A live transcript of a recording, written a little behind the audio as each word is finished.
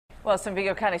Well, some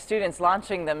Vigo County students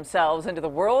launching themselves into the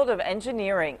world of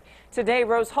engineering. Today,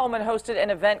 Rose-Hulman hosted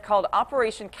an event called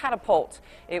Operation Catapult.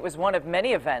 It was one of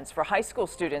many events for high school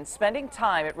students spending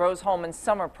time at Rose-Hulman's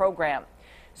summer program.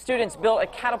 Students built a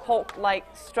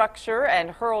catapult-like structure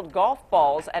and hurled golf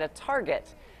balls at a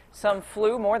target. Some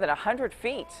flew more than 100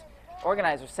 feet.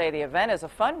 Organizers say the event is a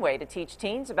fun way to teach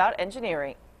teens about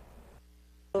engineering.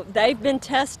 They've been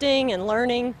testing and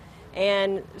learning,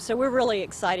 and so we're really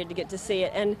excited to get to see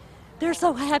it. And they're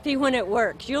so happy when it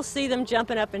works. You'll see them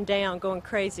jumping up and down, going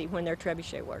crazy when their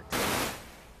trebuchet works.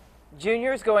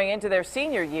 Juniors going into their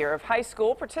senior year of high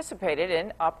school participated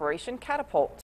in Operation Catapult.